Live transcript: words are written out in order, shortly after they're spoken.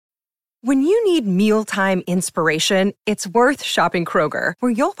When you need mealtime inspiration, it's worth shopping Kroger,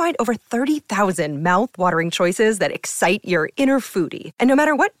 where you'll find over 30,000 mouth-watering choices that excite your inner foodie. And no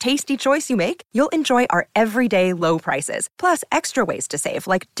matter what tasty choice you make, you'll enjoy our everyday low prices, plus extra ways to save,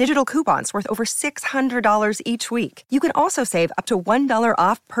 like digital coupons worth over $600 each week. You can also save up to $1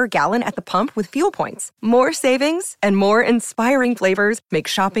 off per gallon at the pump with fuel points. More savings and more inspiring flavors make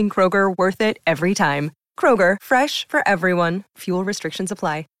shopping Kroger worth it every time. Kroger, fresh for everyone. Fuel restrictions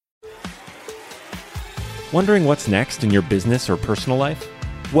apply. Wondering what's next in your business or personal life?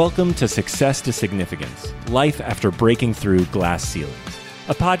 Welcome to Success to Significance, Life After Breaking Through Glass Ceilings,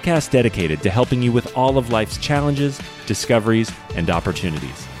 a podcast dedicated to helping you with all of life's challenges, discoveries, and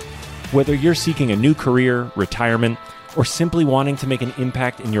opportunities. Whether you're seeking a new career, retirement, or simply wanting to make an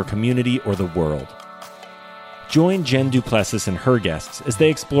impact in your community or the world. Join Jen Duplessis and her guests as they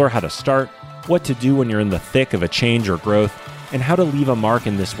explore how to start, what to do when you're in the thick of a change or growth, and how to leave a mark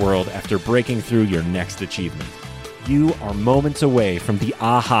in this world after breaking through your next achievement. You are moments away from the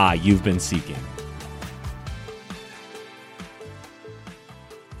aha you've been seeking.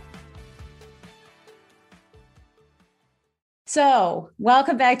 So,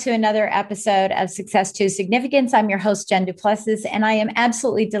 welcome back to another episode of Success to Significance. I'm your host, Jen Duplessis, and I am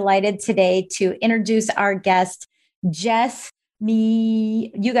absolutely delighted today to introduce our guest, Jess.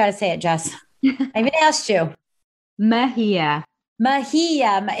 You got to say it, Jess. I even asked you. Mejia.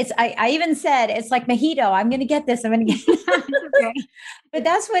 I even said it's like mojito. I'm going to get this. Okay. But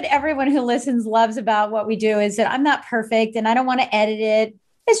that's what everyone who listens loves about what we do is that I'm not perfect and I don't want to edit it.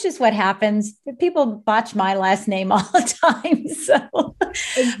 It's just what happens. People botch my last name all the time. So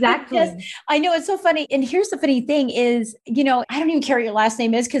exactly. I know it's so funny. And here's the funny thing is, I don't even care what your last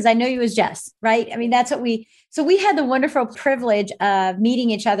name is because I know you as Jess, right? I mean, that's what we had the wonderful privilege of meeting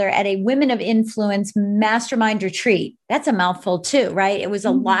each other at a Women of Influence mastermind retreat. That's a mouthful too, right? It was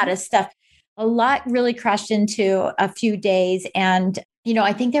a lot of stuff, a lot really crushed into a few days. And,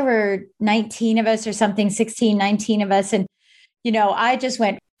 I think there were 19 of us or something, 16, 19 of us. And I just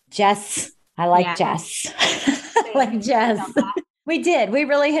went, Jess, I like Jess. I like Jess. We did. We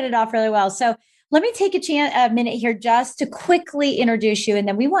really hit it off really well. So let me take a minute here just to quickly introduce you. And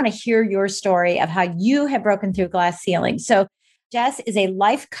then we want to hear your story of how you have broken through glass ceilings. So Jess is a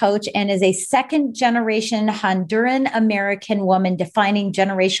life coach and is a second generation Honduran American woman defining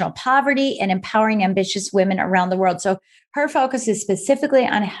generational poverty and empowering ambitious women around the world. So her focus is specifically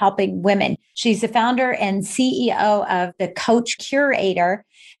on helping women. She's the founder and CEO of the Coach Curator,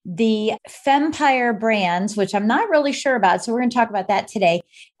 the Fempire Brands, which I'm not really sure about. So we're going to talk about that today.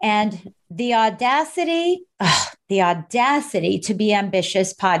 And the Audacity to Be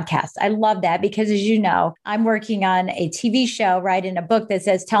Ambitious podcast. I love that because, as you know, I'm working on a TV show, right? In a book that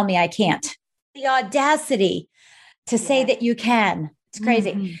says, "Tell me I can't." The audacity to say that you can. It's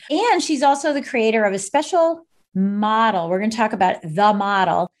crazy. Mm-hmm. And she's also the creator of a special model. We're going to talk about the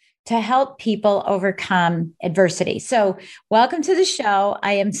model to help people overcome adversity. So welcome to the show.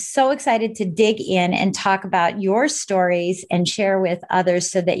 I am so excited to dig in and talk about your stories and share with others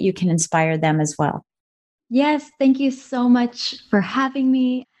so that you can inspire them as well. Yes, thank you so much for having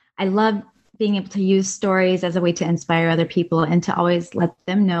me. I love being able to use stories as a way to inspire other people and to always let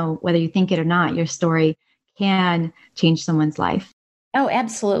them know, whether you think it or not, your story can change someone's life. Oh,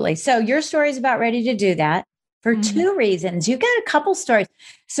 absolutely. So your story is about ready to do that. For two reasons. You got a couple stories.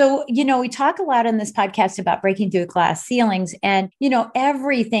 So, we talk a lot on this podcast about breaking through glass ceilings and,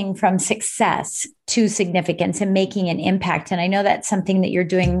 everything from success to significance and making an impact. And I know that's something that you're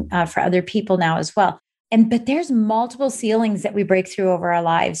doing for other people now as well. But there's multiple ceilings that we break through over our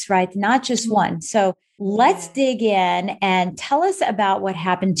lives, right? Not just one. So let's dig in and tell us about what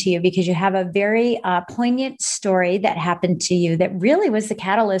happened to you, because you have a very poignant story that happened to you that really was the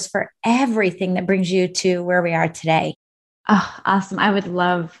catalyst for everything that brings you to where we are today. Oh, awesome. I would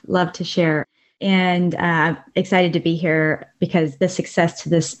love to share. And I'm excited to be here because the success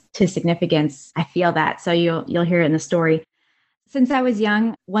to significance, I feel that. So you'll hear it in the story. Since I was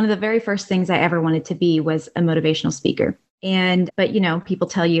young, one of the very first things I ever wanted to be was a motivational speaker. But people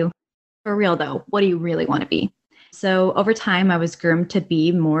tell you, for real though, what do you really want to be? So over time, I was groomed to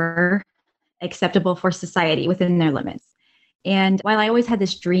be more acceptable for society within their limits. And while I always had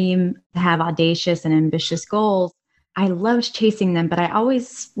this dream to have audacious and ambitious goals, I loved chasing them, but I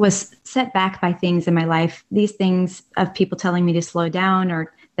always was set back by things in my life. These things of people telling me to slow down,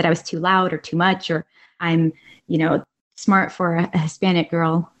 or that I was too loud or too much, or I'm, smart for a Hispanic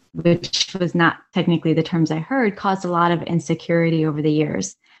girl, which was not technically the terms I heard, caused a lot of insecurity over the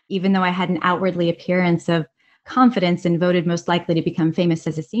years. Even though I had an outwardly appearance of confidence and voted most likely to become famous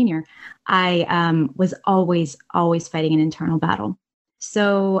as a senior, I was always fighting an internal battle.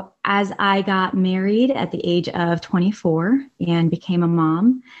 So as I got married at the age of 24 and became a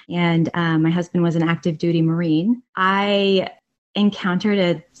mom, and my husband was an active duty Marine, I encountered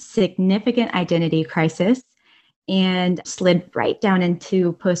a significant identity crisis and slid right down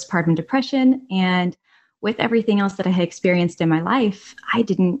into postpartum depression. And with everything else that I had experienced in my life, I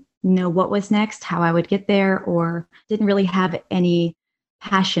didn't know what was next, how I would get there, or didn't really have any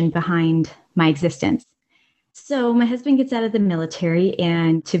passion behind my existence. So my husband gets out of the military,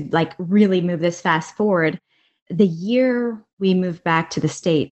 and to like really move this fast forward, the year we moved back to the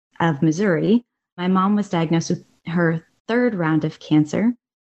state of Missouri, my mom was diagnosed with her third round of cancer.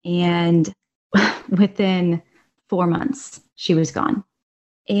 And within 4 months, she was gone.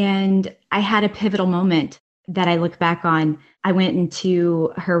 And I had a pivotal moment that I look back on. I went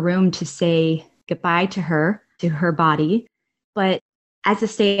into her room to say goodbye to her body. But as a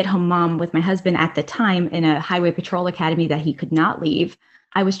stay-at-home mom with my husband at the time in a highway patrol academy that he could not leave,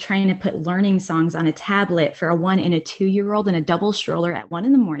 I was trying to put learning songs on a tablet for a 1 and a 2-year-old in a double stroller at 1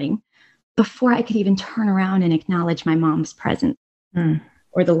 a.m. before I could even turn around and acknowledge my mom's presence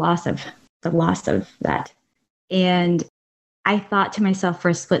or the loss of that. And I thought to myself for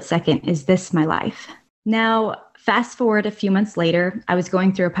a split second, is this my life? Now, fast forward a few months later, I was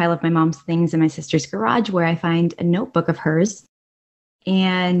going through a pile of my mom's things in my sister's garage where I find a notebook of hers.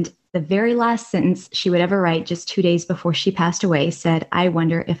 And the very last sentence she would ever write just 2 days before she passed away said, "I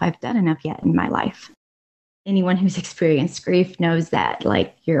wonder if I've done enough yet in my life." Anyone who's experienced grief knows that,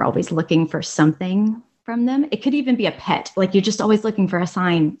 like, you're always looking for something from them. It could even be a pet. Like, you're just always looking for a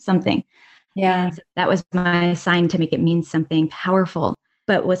sign, something. Yeah. And so that was my sign to make it mean something powerful.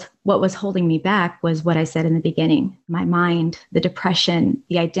 But what was holding me back was what I said in the beginning: my mind, the depression,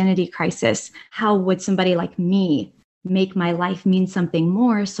 the identity crisis. How would somebody like me make my life mean something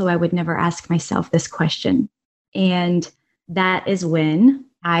more, so I would never ask myself this question? And that is when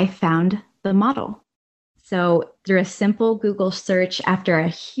I found the model. So through a simple Google search, after a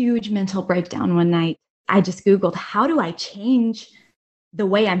huge mental breakdown one night, I just Googled, how do I change the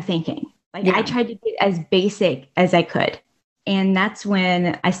way I'm thinking? I tried to get as basic as I could. And that's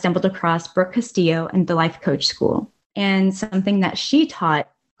when I stumbled across Brooke Castillo and the Life Coach School, and something that she taught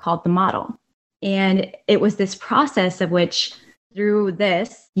called the model. And it was this process of which, through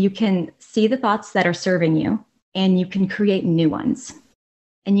this, you can see the thoughts that are serving you, and you can create new ones.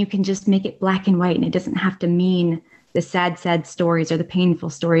 And you can just make it black and white. And it doesn't have to mean the sad, sad stories or the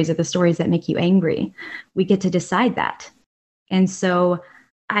painful stories or the stories that make you angry. We get to decide that. And so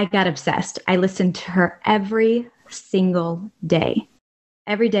I got obsessed. I listened to her every single day.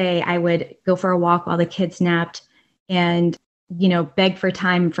 Every day I would go for a walk while the kids napped and beg for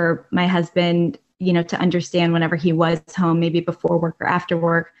time for my husband, to understand whenever he was home, maybe before work or after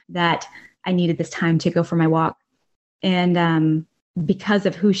work, that I needed this time to go for my walk. And because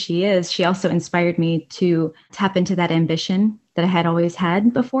of who she is, she also inspired me to tap into that ambition that I had always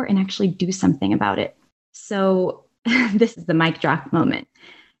had before and actually do something about it. So this is the mic drop moment.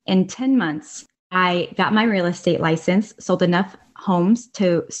 In 10 months, I got my real estate license, sold enough homes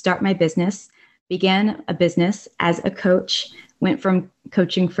to start my business, began a business as a coach, went from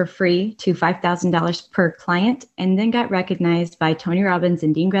coaching for free to $5,000 per client, and then got recognized by Tony Robbins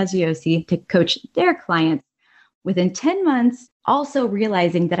and Dean Graziosi to coach their clients. Within 10 months, also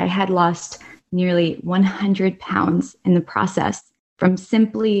realizing that I had lost nearly 100 pounds in the process from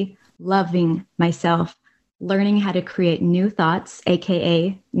simply loving myself, learning how to create new thoughts,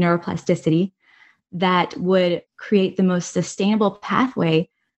 AKA neuroplasticity, that would create the most sustainable pathway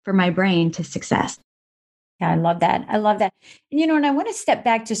for my brain to success. Yeah, I love that. I love that. And I want to step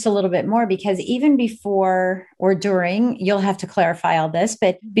back just a little bit more, because even before or during, you'll have to clarify all this,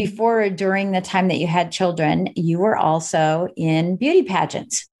 but before or during the time that you had children, you were also in beauty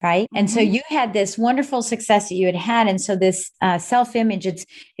pageants, right? And so you had this wonderful success that you had had. And so this self-image,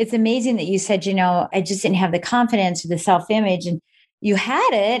 it's amazing that you said, I just didn't have the confidence or the self-image. And you had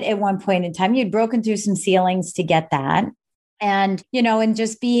it at one point in time. You'd broken through some ceilings to get that. And, and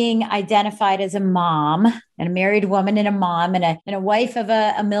just being identified as a mom and a married woman and a mom and a wife of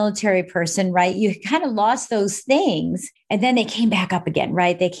a military person, right? You kind of lost those things, and then they came back up again,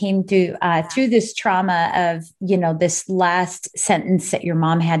 right? They came through this trauma of, this last sentence that your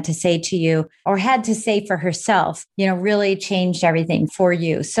mom had to say to you or had to say for herself, really changed everything for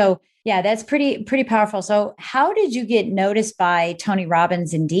you. So yeah, that's pretty powerful. So how did you get noticed by Tony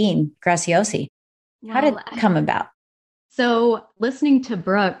Robbins and Dean Graziosi? How did that come about? So listening to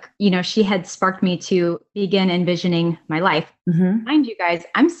Brooke, she had sparked me to begin envisioning my life. Mm-hmm. Mind you guys,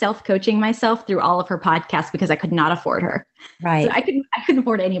 I'm self-coaching myself through all of her podcasts because I could not afford her. Right. So I couldn't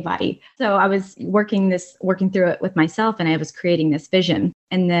afford anybody. So I was working through it with myself, and I was creating this vision.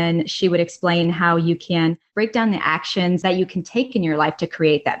 And then she would explain how you can break down the actions that you can take in your life to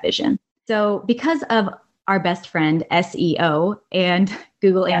create that vision. So because of our best friend, SEO and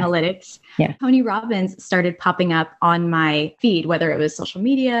Google Analytics, Tony Robbins started popping up on my feed, whether it was social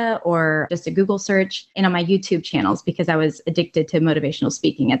media or just a Google search, and on my YouTube channels, because I was addicted to motivational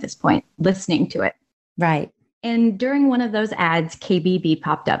speaking at this point, listening to it. Right. And during one of those ads, KBB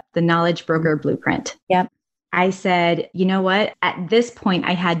popped up, the Knowledge Broker Blueprint. Yep. I said, you know what? At this point,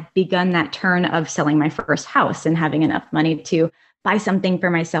 I had begun that turn of selling my first house and having enough money to buy something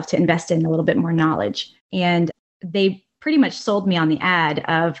for myself to invest in a little bit more knowledge. And they pretty much sold me on the ad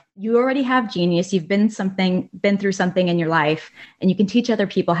of, you already have genius. You've been through something in your life, and you can teach other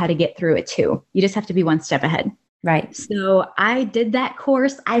people how to get through it too. You just have to be one step ahead. Right. So I did that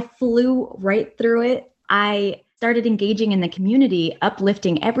course. I flew right through it. I started engaging in the community,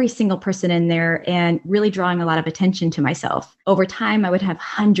 uplifting every single person in there, and really drawing a lot of attention to myself. Over time, I would have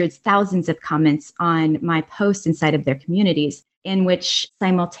hundreds, thousands of comments on my posts inside of their communities, in which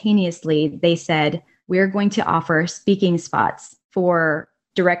simultaneously they said, we're going to offer speaking spots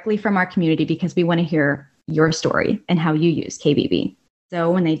directly from our community because we want to hear your story and how you use KBB.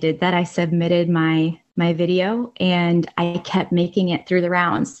 So when they did that, I submitted my video, and I kept making it through the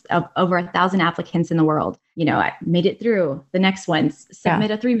rounds of over 1,000 applicants in the world. I made it through the next ones,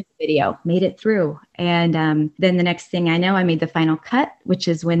 submit a 3-minute video, made it through. And then the next thing I know, I made the final cut, which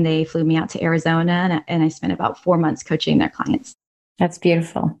is when they flew me out to Arizona, and I spent about 4 months coaching their clients. That's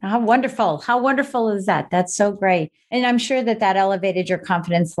beautiful. How wonderful. How wonderful is that? That's so great. And I'm sure that elevated your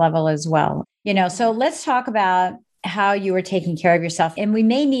confidence level as well. So let's talk about how you were taking care of yourself. And we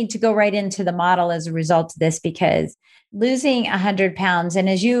may need to go right into the model as a result of this, because losing 100 pounds, and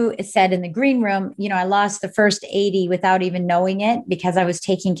as you said in the green room, I lost the first 80 without even knowing it because I was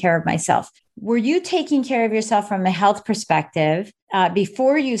taking care of myself. Were you taking care of yourself from a health perspective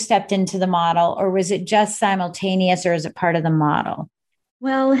before you stepped into the model, or was it just simultaneous, or is it part of the model?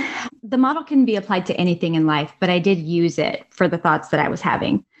 Well, the model can be applied to anything in life, but I did use it for the thoughts that I was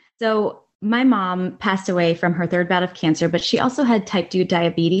having. So my mom passed away from her 3rd bout of cancer, but she also had type 2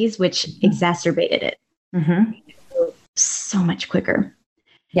 diabetes, which exacerbated it so much quicker.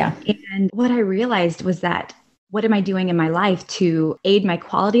 Yeah. And what I realized was that, what am I doing in my life to aid my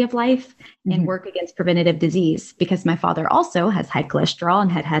quality of life and work against preventative disease? Because my father also has high cholesterol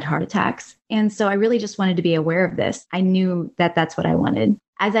and had heart attacks. And so I really just wanted to be aware of this. I knew that that's what I wanted.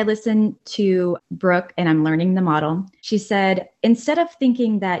 As I listened to Brooke and I'm learning the model, she said, instead of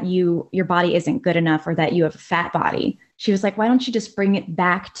thinking that your body isn't good enough or that you have a fat body, she was like, why don't you just bring it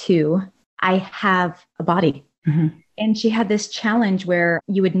back to, I have a body. And she had this challenge where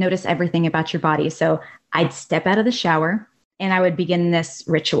you would notice everything about your body. So I'd step out of the shower and I would begin this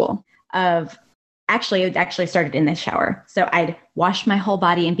ritual of, it actually started in the shower. So I'd wash my whole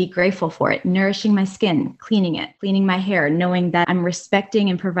body and be grateful for it, nourishing my skin, cleaning it, cleaning my hair, knowing that I'm respecting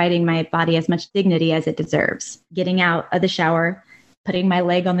and providing my body as much dignity as it deserves. Getting out of the shower, putting my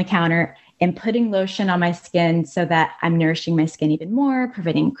leg on the counter, and putting lotion on my skin so that I'm nourishing my skin even more,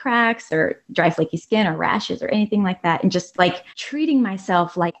 preventing cracks or dry, flaky skin or rashes or anything like that. And just like treating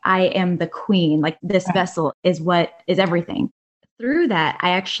myself like I am the queen, like this vessel is what is everything. Through that,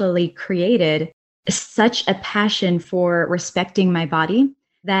 I actually created such a passion for respecting my body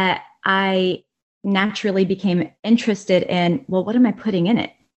that I naturally became interested in, well, what am I putting in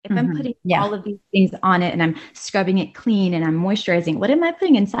it? If I'm putting all of these things on it and I'm scrubbing it clean and I'm moisturizing, what am I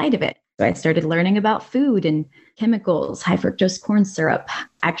putting inside of it? So I started learning about food and chemicals, high fructose corn syrup.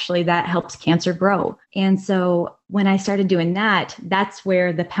 Actually, that helps cancer grow. And so when I started doing that, that's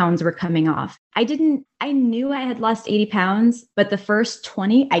where the pounds were coming off. I knew I had lost 80 pounds, but the first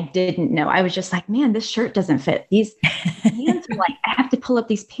 20, I didn't know. I was just like, man, this shirt doesn't fit. These pants are like, I have to pull up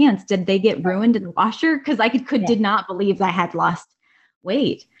these pants. Did they get ruined in the washer? Because I did not believe I had lost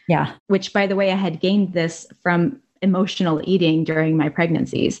weight. Yeah. Which, by the way, I had gained this from emotional eating during my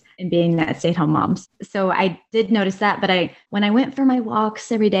pregnancies and being that stay-at-home mom. So I did notice that. But when I went for my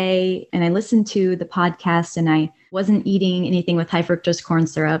walks every day and I listened to the podcast and I wasn't eating anything with high fructose corn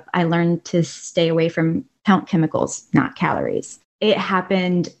syrup, I learned to stay away from count chemicals, not calories. It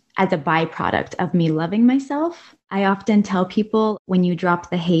happened as a byproduct of me loving myself. I often tell people, when you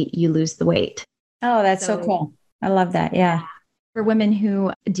drop the hate, you lose the weight. Oh, that's so cool. I love that. Yeah. For women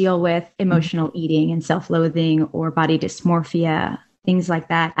who deal with emotional eating and self-loathing or body dysmorphia, things like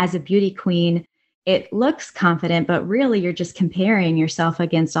that, as a beauty queen, it looks confident, but really you're just comparing yourself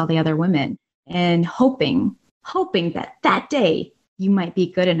against all the other women and hoping that that day you might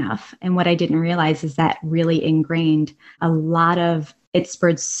be good enough. And what I didn't realize is that really ingrained a lot of, it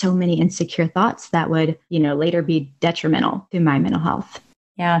spurred so many insecure thoughts that would, later be detrimental to my mental health.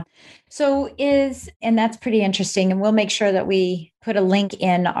 Yeah. So and that's pretty interesting. And we'll make sure that we put a link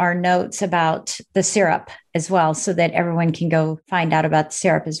in our notes about the syrup as well, so that everyone can go find out about the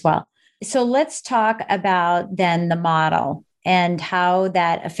syrup as well. So let's talk about then the model and how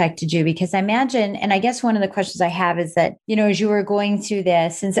that affected you, because I imagine, and I guess one of the questions I have is that, as you were going through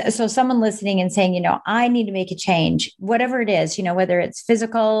this, and so someone listening and saying, I need to make a change, whatever it is, whether it's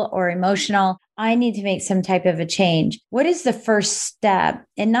physical or emotional, I need to make some type of a change. What is the first step?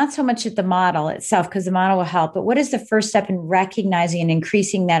 And not so much at the model itself, because the model will help, but what is the first step in recognizing and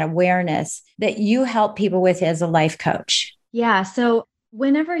increasing that awareness that you help people with as a life coach? Yeah. So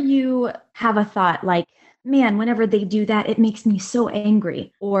whenever you have a thought like, man, whenever they do that, it makes me so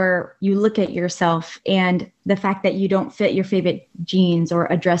angry. Or you look at yourself and the fact that you don't fit your favorite jeans or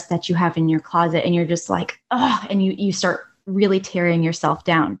a dress that you have in your closet, and you're just like, oh, and you start really tearing yourself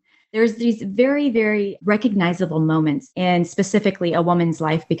down. There's these very, very recognizable moments, and specifically a woman's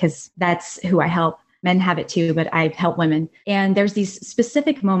life, because that's who I help. Men have it too, but I help women. And there's these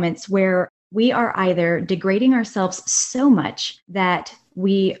specific moments where we are either degrading ourselves so much that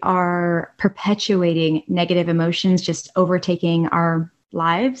we are perpetuating negative emotions, just overtaking our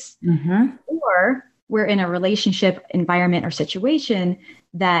lives, or we're in a relationship environment or situation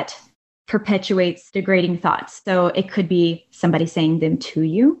that perpetuates degrading thoughts. So it could be somebody saying them to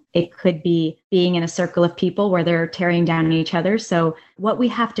you. It could be being in a circle of people where they're tearing down each other. So what we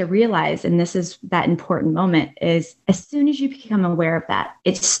have to realize, and this is that important moment, is as soon as you become aware of that,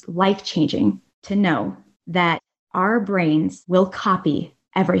 it's life-changing to know that our brains will copy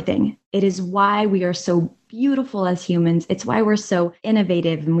everything. It is why we are so beautiful as humans. It's why we're so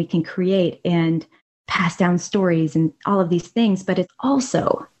innovative and we can create and pass down stories and all of these things. But it's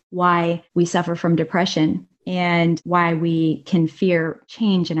also why we suffer from depression and why we can fear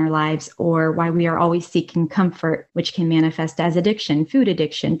change in our lives, or why we are always seeking comfort, which can manifest as addiction, food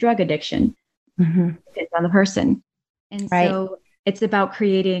addiction, drug addiction. Depends on the person. And so it's about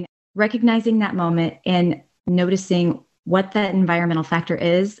recognizing that moment and noticing what that environmental factor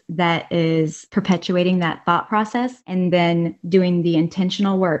is that is perpetuating that thought process, and then doing the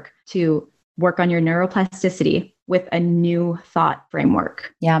intentional work to work on your neuroplasticity with a new thought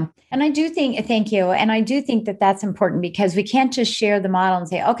framework. Yeah. And I do think, thank you. And I do think that that's important, because we can't just share the model and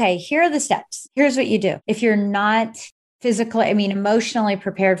say, okay, here are the steps. Here's what you do. If you're not emotionally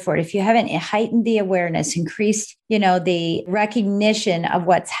prepared for it, if you haven't heightened the awareness, increased, the recognition of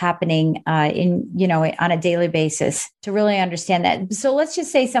what's happening on a daily basis to really understand that. So let's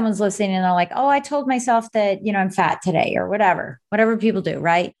just say someone's listening and they're like, oh, I told myself that, I'm fat today, or whatever people do,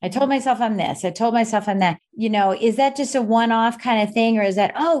 right? I told myself I'm this, I told myself I'm that, is that just a one-off kind of thing? Or is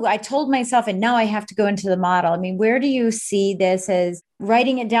that, oh, I told myself and now I have to go into the model? I mean, where do you see this as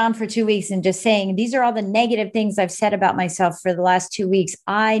writing it down for 2 weeks and just saying, these are all the negative things I've said about myself for the last 2 weeks.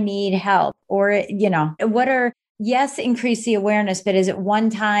 I need help. Or, yes, increase the awareness, but is it one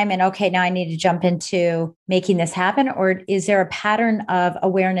time and okay, now I need to jump into making this happen? Or is there a pattern of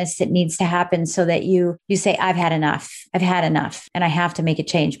awareness that needs to happen so that you say, I've had enough, and I have to make a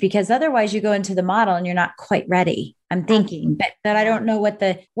change? Because otherwise you go into the model and you're not quite ready. I'm thinking, but I don't know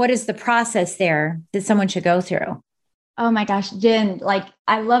what is the process there that someone should go through. Oh my gosh, Jen,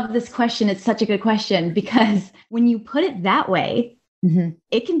 I love this question. It's such a good question, because when you put it that way,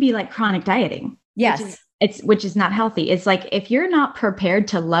 it can be like chronic dieting. Yes. Which is not healthy. It's like, if you're not prepared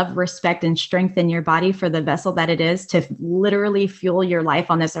to love, respect, and strengthen your body for the vessel that it is to literally fuel your life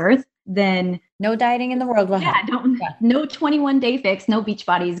on this earth, then no dieting in the world will help. No 21-day fix, no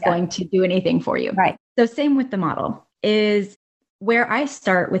Beachbody is going to do anything for you. Right. So same with the model. Is where I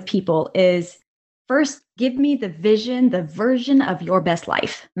start with people is, first, give me the vision, the version of your best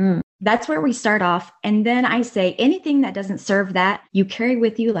life. That's where we start off. And then I say, anything that doesn't serve that, you carry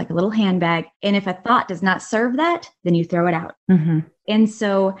with you like a little handbag. And if a thought does not serve that, then you throw it out. And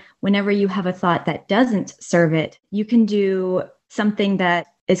so whenever you have a thought that doesn't serve it, you can do something that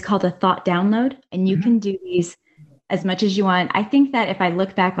is called a thought download. And you can do these as much as you want. I think that if I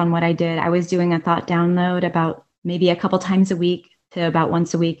look back on what I did, I was doing a thought download about maybe a couple times a week to about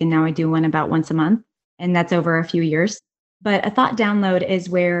once a week. And now I do one about once a month. And that's over a few years. But a thought download is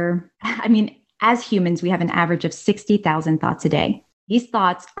where, as humans, we have an average of 60,000 thoughts a day. These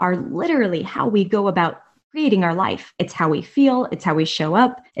thoughts are literally how we go about creating our life. It's how we feel. It's how we show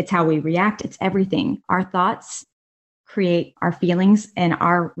up. It's how we react. It's everything. Our thoughts create our feelings, and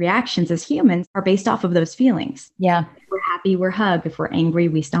our reactions as humans are based off of those feelings. Yeah. If we're happy, we're hug. If we're angry,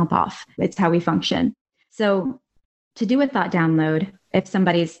 we stomp off. It's how we function. So to do a thought download, if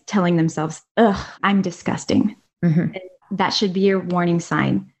somebody's telling themselves, ugh, I'm disgusting, that should be your warning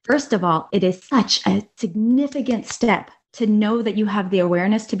sign. First of all, it is such a significant step to know that you have the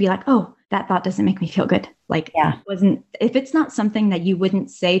awareness to be like, oh, that thought doesn't make me feel good. Like, if it's not something that you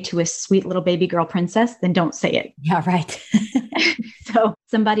wouldn't say to a sweet little baby girl princess, then don't say it. Yeah, right. So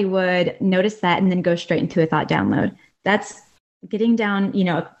somebody would notice that and then go straight into a thought download. That's getting down,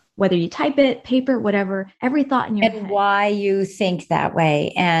 whether you type it, paper, whatever, every thought in your head. And why you think that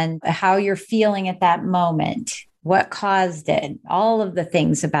way and how you're feeling at that moment, what caused it, all of the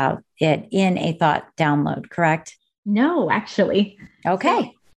things about it in a thought download, correct? No, actually. Okay.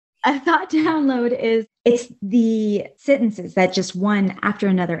 So a thought download it's the sentences that just one after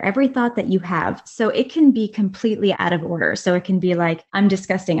another, every thought that you have. So it can be completely out of order. So it can be like, I'm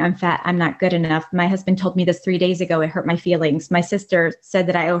disgusting, I'm fat, I'm not good enough. My husband told me this 3 days ago, it hurt my feelings. My sister said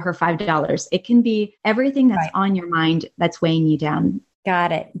that I owe her $5. It can be everything that's on your mind that's weighing you down.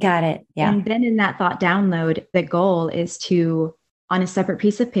 Got it. Yeah. And then in that thought download, the goal is to, on a separate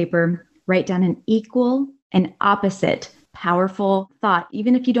piece of paper, write down an equal and opposite powerful thought,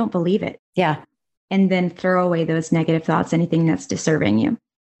 even if you don't believe it. Yeah. And then throw away those negative thoughts, anything that's disturbing you.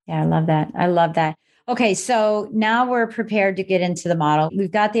 Yeah, I love that. Okay. So now we're prepared to get into the model. We've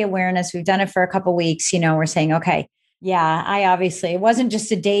got the awareness. We've done it for a couple of weeks. We're saying, okay, yeah, it wasn't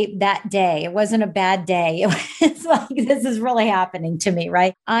just a date that day. It wasn't a bad day. It's like, this is really happening to me,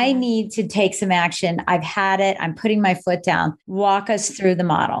 right? I need to take some action. I've had it. I'm putting my foot down. Walk us through the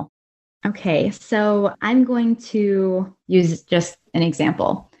model. Okay, so I'm going to use just an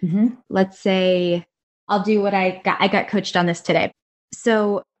example. Let's say I'll do what I got coached on this today.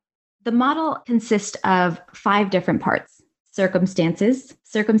 So the model consists of 5 different parts. Circumstances.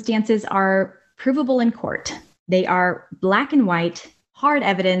 Circumstances are provable in court. They are black and white, hard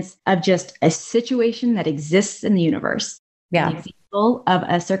evidence of just a situation that exists in the universe. Yeah. An example of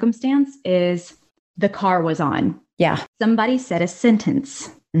a circumstance is the car was on. Yeah. Somebody said a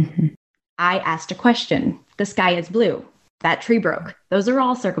sentence. I asked a question. The sky is blue. That tree broke. Those are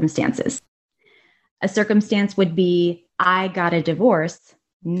all circumstances. A circumstance would be, I got a divorce,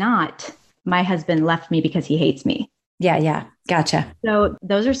 not my husband left me because he hates me. Yeah. Gotcha. So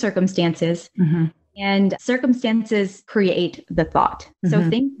those are circumstances. And circumstances create the thought. So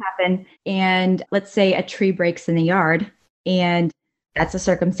things happen, and let's say a tree breaks in the yard, and that's a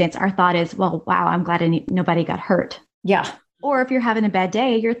circumstance. Our thought is, well, wow, I'm glad nobody got hurt. Yeah. Or if you're having a bad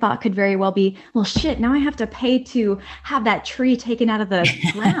day, your thought could very well be, well, shit, now I have to pay to have that tree taken out of the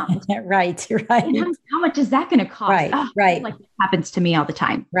ground. Right. And how much is that going to cost? Right. Like, it happens to me all the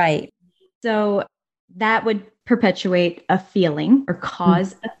time. Right. So that would perpetuate a feeling or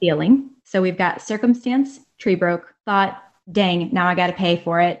cause a feeling. So we've got circumstance, tree broke, thought, dang, now I got to pay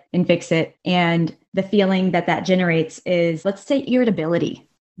for it and fix it. And the feeling that generates is, let's say, irritability.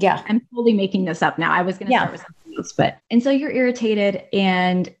 Yeah. I'm totally making this up now. I was going to start with something else, and so you're irritated.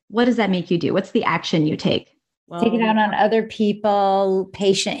 And what does that make you do? What's the action you take? Well, take it out on other people,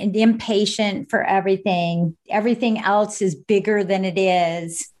 impatient for everything. Everything else is bigger than it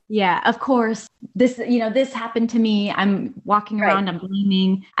is. Yeah, of course. This happened to me. I'm walking around, I'm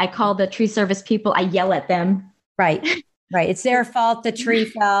blaming. I call the tree service people. I yell at them. Right. It's their fault the tree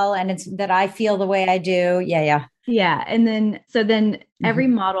fell, and it's that I feel the way I do. Yeah. Yeah. And then every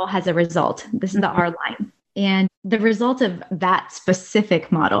model has a result. This is the R line. And the result of that specific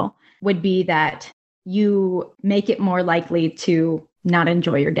model would be that you make it more likely to not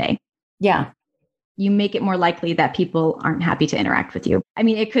enjoy your day. Yeah. You make it more likely that people aren't happy to interact with you. I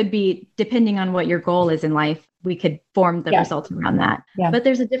mean, it could be, depending on what your goal is in life, we could form the result around that. Yeah. But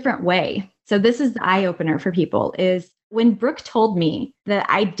there's a different way. So this is the eye opener for people is when Brooke told me that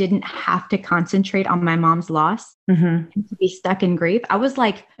I didn't have to concentrate on my mom's loss and to be stuck in grief, I was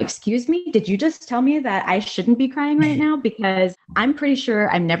like, excuse me, did you just tell me that I shouldn't be crying right now? Because I'm pretty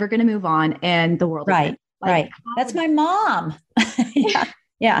sure I'm never going to move on and the world is right. That's my mom.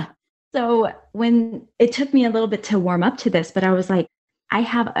 Yeah. So when it took me a little bit to warm up to this, but I was like, I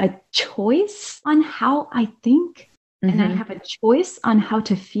have a choice on how I think. And I have a choice on how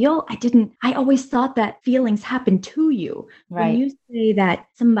to feel. I always thought that feelings happen to you. Right. When you say that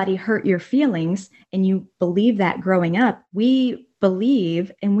somebody hurt your feelings and you believe that growing up, we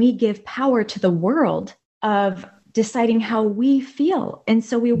believe and we give power to the world of deciding how we feel. And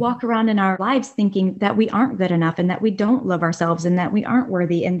so we walk around in our lives thinking that we aren't good enough and that we don't love ourselves and that we aren't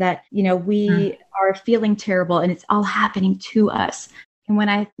worthy and that, we are feeling terrible and it's all happening to us. And when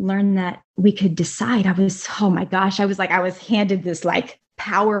I learned that we could decide, I was, oh my gosh, I was handed this like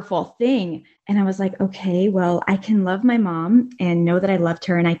powerful thing. And I was like, okay, well, I can love my mom and know that I loved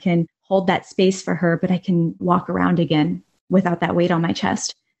her and I can hold that space for her, but I can walk around again without that weight on my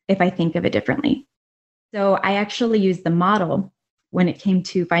chest if I think of it differently. So I actually used the model when it came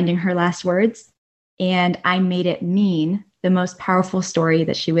to finding her last words, and I made it mean the most powerful story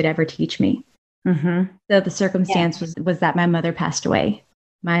that she would ever teach me. Mm-hmm. So the circumstance was that my mother passed away.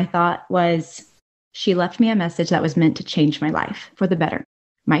 My thought was, she left me a message that was meant to change my life for the better.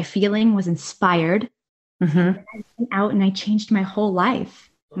 My feeling was inspired. Mm-hmm. I went out and I changed my whole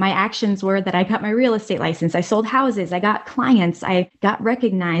life. My actions were that I got my real estate license. I sold houses. I got clients. I got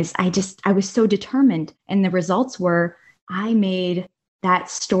recognized. I was so determined. And the results were, I made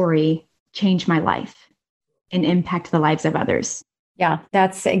that story change my life and impact the lives of others. Yeah,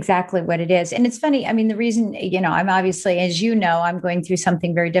 that's exactly what it is. And it's funny. I mean, the reason, I'm obviously, as you know, I'm going through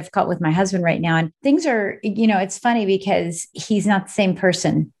something very difficult with my husband right now. And things are, it's funny because he's not the same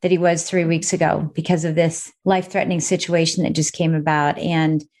person that he was 3 weeks ago because of this life-threatening situation that just came about.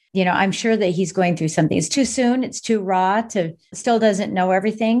 And I'm sure that he's going through something. It's too soon. It's too raw still doesn't know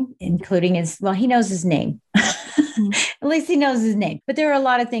everything, including he knows his name. At least he knows his name. But there are a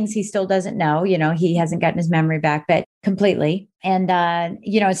lot of things he still doesn't know. He hasn't gotten his memory back, but completely. And,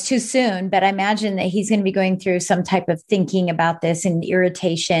 it's too soon. But I imagine that he's going to be going through some type of thinking about this and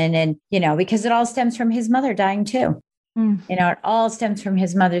irritation and, because it all stems from his mother dying too. It all stems from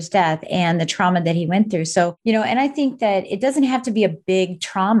his mother's death and the trauma that he went through. So, and I think that it doesn't have to be a big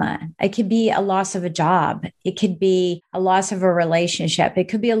trauma. It could be a loss of a job. It could be a loss of a relationship. It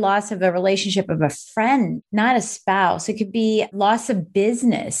could be a loss of a relationship of a friend, not a spouse. It could be loss of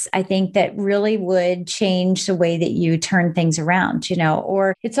business. I think that really would change the way that you turn things around,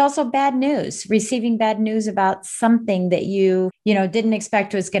 or it's also bad news, receiving bad news about something that you didn't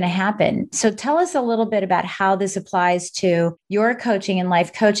expect was going to happen. So tell us a little bit about how this applies to your coaching and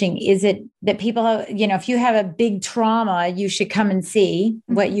life coaching. Is it that people, if you have a big trauma, you should come and see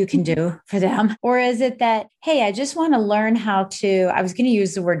what you can do for them? Or is it that, hey, I just want to learn how to, I was going to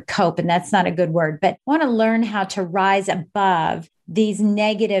use the word cope, and that's not a good word, but want to learn how to rise above these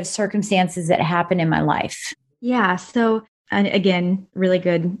negative circumstances that happen in my life? Yeah. So, and again, really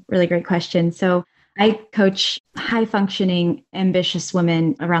great question. So I coach high functioning, ambitious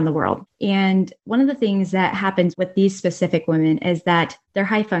women around the world. And one of the things that happens with these specific women is that they're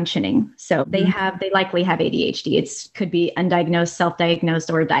high functioning. So they likely have ADHD. It could be undiagnosed,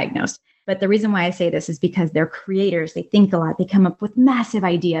 self-diagnosed, or diagnosed. But the reason why I say this is because they're creators. They think a lot. They come up with massive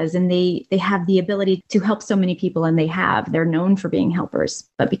ideas, and they have the ability to help so many people, and they're known for being helpers.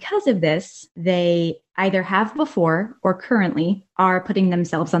 But because of this, they either have before or currently are putting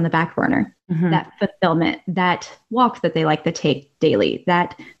themselves on the back burner. Mm-hmm. That fulfillment, that walk that they like to take daily,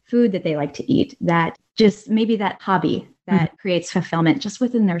 that food that they like to eat, that just maybe that hobby that creates fulfillment just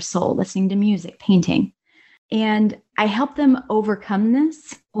within their soul, listening to music, painting. And I help them overcome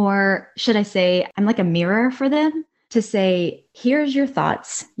this, or should I say, I'm like a mirror for them to say, here's your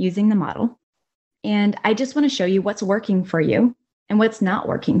thoughts using the model. And I just want to show you what's working for you and what's not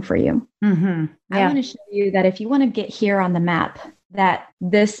working for you. Mm-hmm. Yeah. I want to show you that if you want to get here on the map, that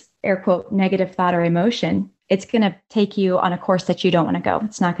this air quote negative thought or emotion, it's going to take you on a course that you don't want to go.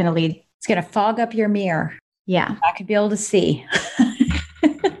 It's not going to lead. It's going to fog up your mirror. Yeah. I could be able to see.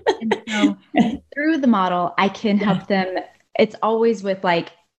 And so through the model, I can help them. It's always with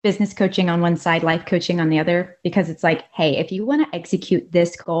like business coaching on one side, life coaching on the other, because it's like, hey, if you want to execute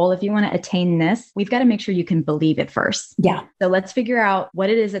this goal, if you want to attain this, we've got to make sure you can believe it first. Yeah. So let's figure out what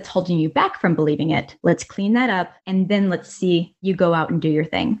it is that's holding you back from believing it. Let's clean that up. And then let's see you go out and do your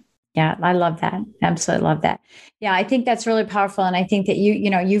thing. Yeah, I love that. Absolutely love that. Yeah, I think that's really powerful. And I think that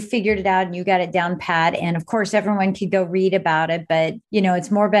you figured it out and you got it down pat. And of course, everyone could go read about it, but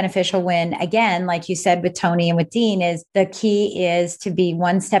it's more beneficial when, again, like you said with Tony and with Dean, is the key is to be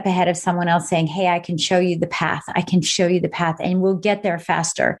one step ahead of someone else saying, hey, I can show you the path. I can show you the path, and we'll get there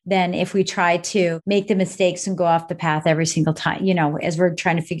faster than if we try to make the mistakes and go off the path every single time, as we're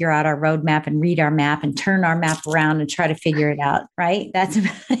trying to figure out our roadmap and read our map and turn our map around and try to figure it out. Right. That's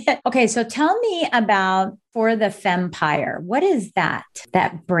okay. So tell me about For the Fempire. What is that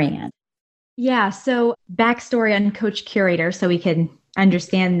brand? Yeah. So backstory on Coach Curator, so we can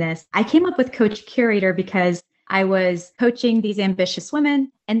understand this. I came up with Coach Curator because I was coaching these ambitious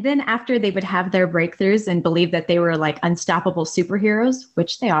women. And then after they would have their breakthroughs and believe that they were like unstoppable superheroes,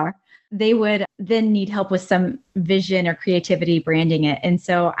 which they are, they would then need help with some vision or creativity branding it. And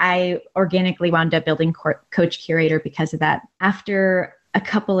so I organically wound up building Coach Curator because of that. After a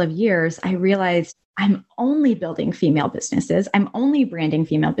couple of years, I realized I'm only building female businesses. I'm only branding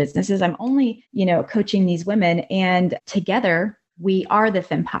female businesses. I'm only, coaching these women. And together we are the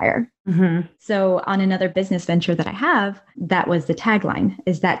Fempire. Mm-hmm. So on another business venture that I have, that was the tagline,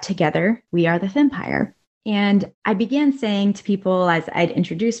 is that together we are the Fempire. And I began saying to people as I'd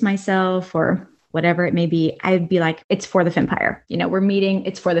introduce myself or whatever it may be, I'd be like, it's for the Fempire. We're meeting,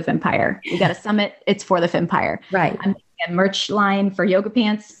 it's for the Fempire. We got a summit, it's for the Fempire. Right. I'm making a merch line for yoga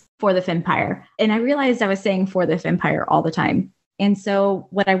pants for the Fempire. And I realized I was saying for the Fempire all the time. And so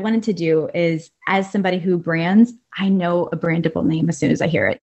what I wanted to do is, as somebody who brands, I know a brandable name as soon as I hear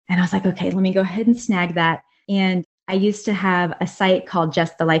it. And I was like, okay, let me go ahead and snag that. And I used to have a site called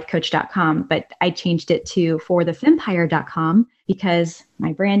justthelifecoach.com, but I changed it to forthefempire.com because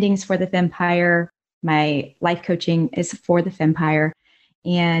my branding's for the Fempire, my life coaching is for the Fempire,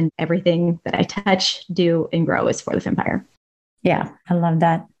 and everything that I touch, do, and grow is for the Fempire. Yeah, I love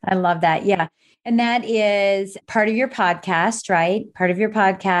that. I love that. Yeah. And that is part of your podcast, right? Part of your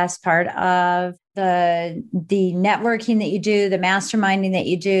podcast, part of the networking that you do, the masterminding that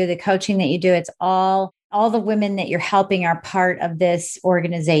you do, the coaching that you do. It's all the women that you're helping are part of this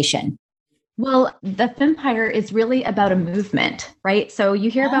organization. Well, the Fempire is really about a movement, right? So you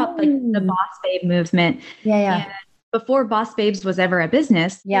hear about like the Boss Babe movement. Yeah. And before Boss Babes was ever a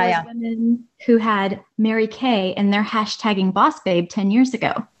business, there was women who had Mary Kay and they're hashtagging Boss Babe 10 years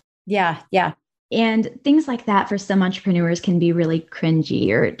ago. Yeah. And things like that for some entrepreneurs can be really cringy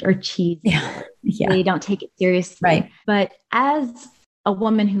or cheesy. Yeah. They don't take it seriously. Right. But as a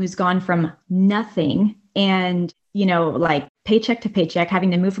woman who's gone from nothing and, like paycheck to paycheck,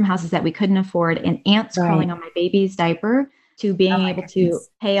 having to move from houses that we couldn't afford and ants crawling on my baby's diaper to being able to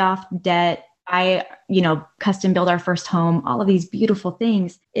pay off debt, buy, custom build our first home, all of these beautiful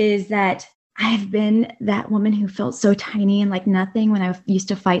things, is that I've been that woman who felt so tiny and like nothing when I used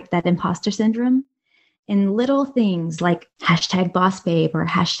to fight that imposter syndrome. And little things like hashtag Boss Babe or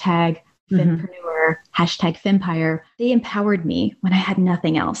hashtag Fempreneur, hashtag Fempire, they empowered me when I had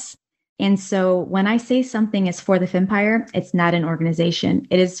nothing else. And so when I say something is for the Fempire, it's not an organization.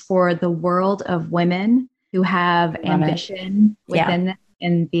 It is for the world of women who have ambition within them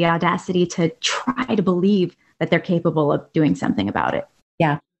and the audacity to try to believe that they're capable of doing something about it.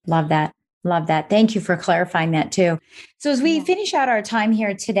 Yeah. Love that. Love that. Thank you for clarifying that too. So as we finish out our time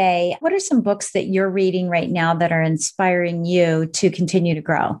here today, what are some books that you're reading right now that are inspiring you to continue to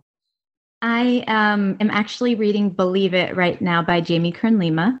grow? I am actually reading Believe It right now by Jamie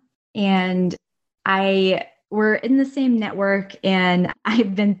Kern-Lima. And we're in the same network, and my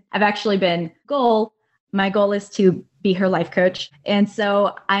goal is to be her life coach. And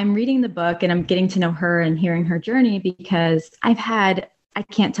so I'm reading the book and I'm getting to know her and hearing her journey because I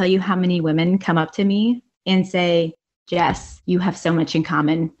can't tell you how many women come up to me and say, Jess, you have so much in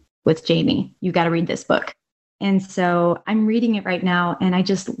common with Jamie. You got to read this book. And so I'm reading it right now. And I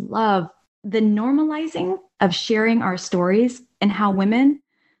just love the normalizing of sharing our stories and how women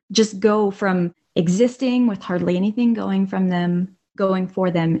just go from existing with hardly anything going for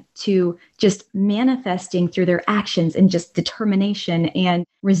them to just manifesting through their actions and just determination and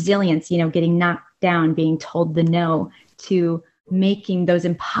resilience, getting knocked down, being told the no, to making those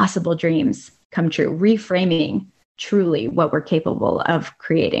impossible dreams come true, reframing truly what we're capable of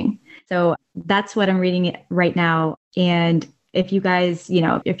creating. So that's what I'm reading right now. And if you guys,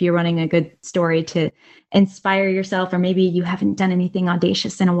 if you're running a good story to inspire yourself, or maybe you haven't done anything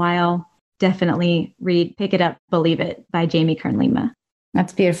audacious in a while, definitely pick it up, Believe It by Jamie Kern-Lima.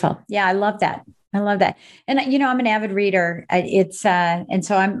 That's beautiful. Yeah, I love that. And, I'm an avid reader. And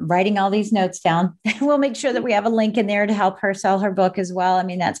so I'm writing all these notes down. We'll make sure that we have a link in there to help her sell her book as well. I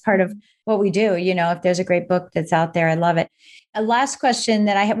mean, that's part of what we do. If there's a great book that's out there, I love it. A last question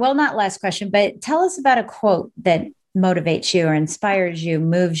that I have, well, not last question, but tell us about a quote that motivates you or inspires you,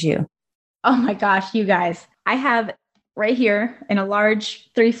 moves you. Oh my gosh, you guys, I have right here in a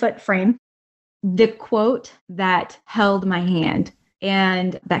large 3-foot frame, the quote that held my hand.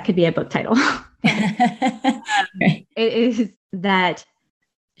 And that could be a book title. It is that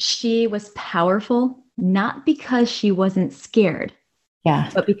she was powerful, not because she wasn't scared,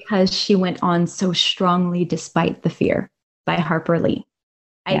 but because she went on so strongly despite the fear, by Harper Lee.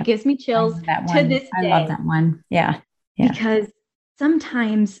 It gives me chills to this day. I love that one. Yeah. Because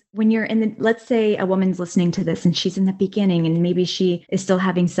sometimes when you're let's say a woman's listening to this and she's in the beginning and maybe she is still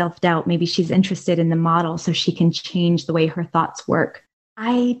having self-doubt. Maybe she's interested in the model so she can change the way her thoughts work.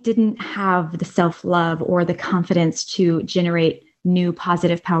 I didn't have the self-love or the confidence to generate new,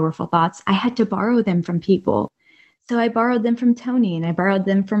 positive, powerful thoughts. I had to borrow them from people. So I borrowed them from Tony, and I borrowed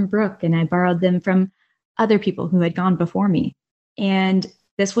them from Brooke, and I borrowed them from other people who had gone before me. And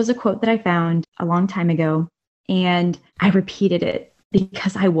This was a quote that I found a long time ago, and I repeated it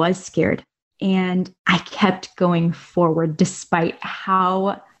because I was scared. And I kept going forward despite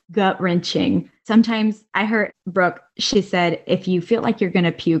how gut-wrenching. Sometimes I heard Brooke, she said, if you feel like you're going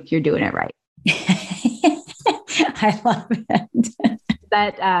to puke, you're doing it right. I love it.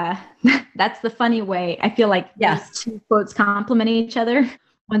 That's the funny way. I feel like those two quotes complement each other.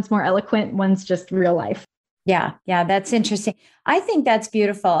 One's more eloquent, one's just real life. Yeah. Yeah. That's interesting. I think that's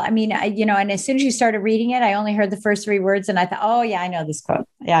beautiful. I mean, and as soon as you started reading it, I only heard the first 3 words and I thought, oh yeah, I know this quote.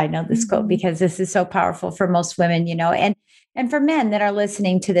 Yeah, I know this quote because this is so powerful for most women, and for men that are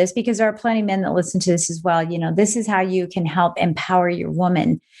listening to this, because there are plenty of men that listen to this as well. This is how you can help empower your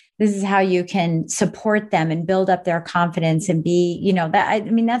woman. This is how you can support them and build up their confidence and be,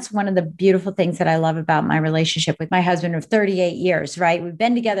 that's one of the beautiful things that I love about my relationship with my husband of 38 years, right? We've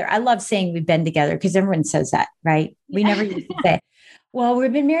been together. I love saying we've been together because everyone says that, right? We never used to say, well,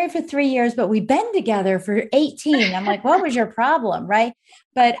 we've been married for 3 years, but we've been together for 18. I'm like, what was your problem? Right.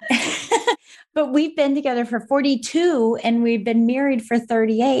 But, but we've been together for 42 and we've been married for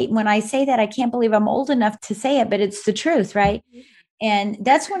 38. When I say that, I can't believe I'm old enough to say it, but it's the truth, right? And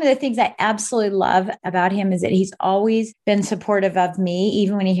that's one of the things I absolutely love about him is that he's always been supportive of me,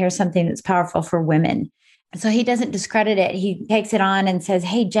 even when he hears something that's powerful for women. So he doesn't discredit it. He takes it on and says,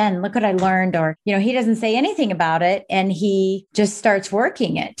 hey, Jen, look what I learned. Or, he doesn't say anything about it. And he just starts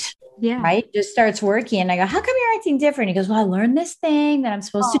working it. Yeah. Right. Just starts working. And I go, how come you're acting different? He goes, well, I learned this thing that I'm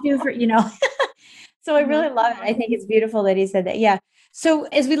supposed to do for, So I really love it. I think it's beautiful that he said that. Yeah. So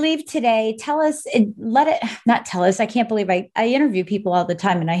as we leave today, not tell us, I can't believe I interview people all the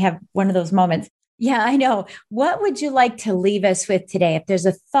time and I have one of those moments. Yeah, I know. What would you like to leave us with today? If there's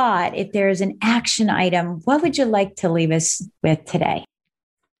a thought, if there's an action item, what would you like to leave us with today?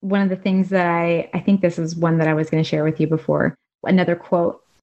 One of the things that I think this is one that I was going to share with you before, another quote,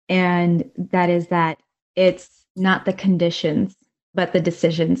 and that is that it's not the conditions, but the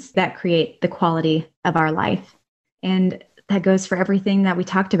decisions that create the quality of our life. And that goes for everything that we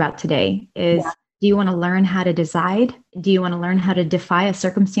talked about today is, do you want to learn how to decide? Do you want to learn how to defy a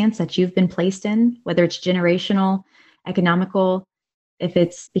circumstance that you've been placed in, whether it's generational, economical, if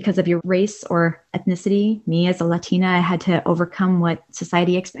it's because of your race or ethnicity? Me as a Latina, I had to overcome what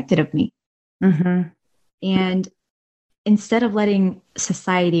society expected of me. Mm-hmm. And instead of letting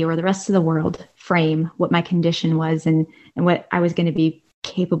society or the rest of the world frame what my condition was and what I was going to be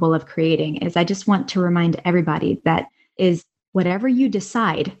capable of creating, is I just want to remind everybody that is whatever you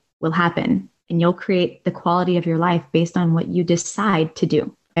decide will happen, and you'll create the quality of your life based on what you decide to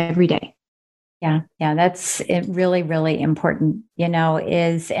do every day. Yeah. That's really, really important, and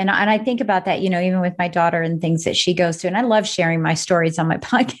I think about that, even with my daughter and things that she goes through. And I love sharing my stories on my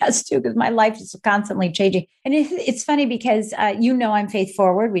podcast too, because my life is constantly changing. And it's funny because, I'm faith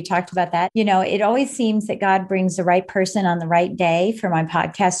forward. We talked about that. It always seems that God brings the right person on the right day for my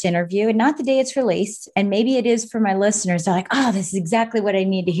podcast interview, and not the day it's released. And maybe it is for my listeners. They're like, oh, this is exactly what I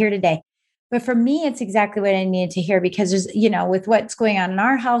need to hear today. But for me, it's exactly what I needed to hear because there's, with what's going on in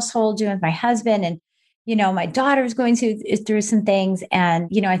our household, with my husband and, my daughter's going through some things. And,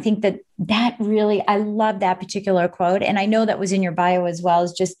 I think that really, I love that particular quote. And I know that was in your bio as well,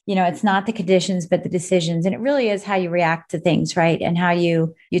 as just, it's not the conditions, but the decisions. And it really is how you react to things, right? And how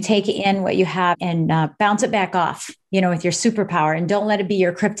you take in what you have and bounce it back off, with your superpower, and don't let it be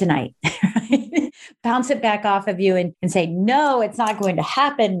your kryptonite. Right? Bounce it back off of you and say, no, it's not going to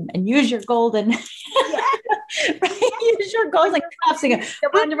happen, and use your golden, right? Use your golden cuffs. The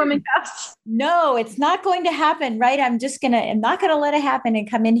Wonder Woman cuffs. No, it's not going to happen, right? I'm not going to let it happen and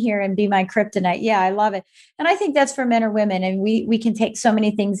come in here and be my kryptonite. Yeah, I love it. And I think that's for men or women. And we can take so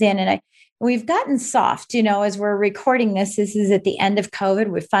many things in. And we've gotten soft, as we're recording this is at the end of COVID.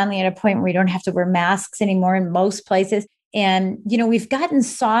 We're finally at a point where we don't have to wear masks anymore in most places. And, we've gotten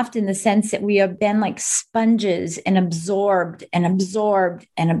soft in the sense that we have been like sponges and absorbed and absorbed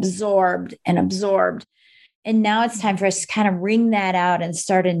and absorbed and absorbed. And now it's time for us to kind of wring that out and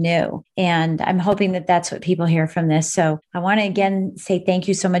start anew. And I'm hoping that that's what people hear from this. So I want to again say thank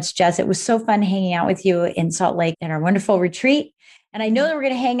you so much, Jess. It was so fun hanging out with you in Salt Lake at our wonderful retreat. And I know that we're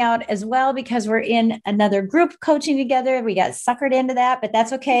going to hang out as well because we're in another group coaching together. We got suckered into that, but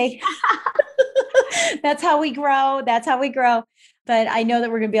that's okay. That's how we grow. But I know that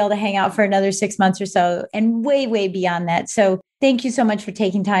we're going to be able to hang out for another 6 months or so and way, way beyond that. So thank you so much for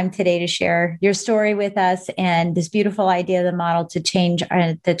taking time today to share your story with us and this beautiful idea of the model to change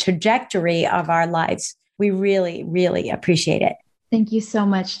the trajectory of our lives. We really, really appreciate it. Thank you so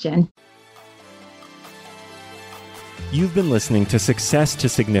much, Jen. You've been listening to Success to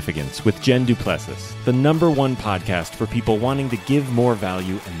Significance with Jen Duplessis, the #1 podcast for people wanting to give more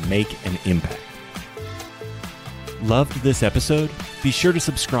value and make an impact. Loved this episode? Be sure to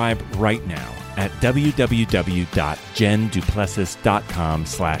subscribe right now at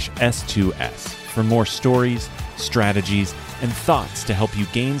www.jenduplessis.com/S2S for more stories, strategies, and thoughts to help you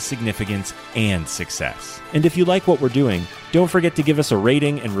gain significance and success. And if you like what we're doing, don't forget to give us a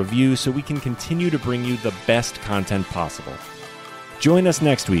rating and review so we can continue to bring you the best content possible. Join us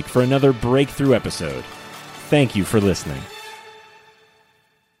next week for another breakthrough episode. Thank you for listening.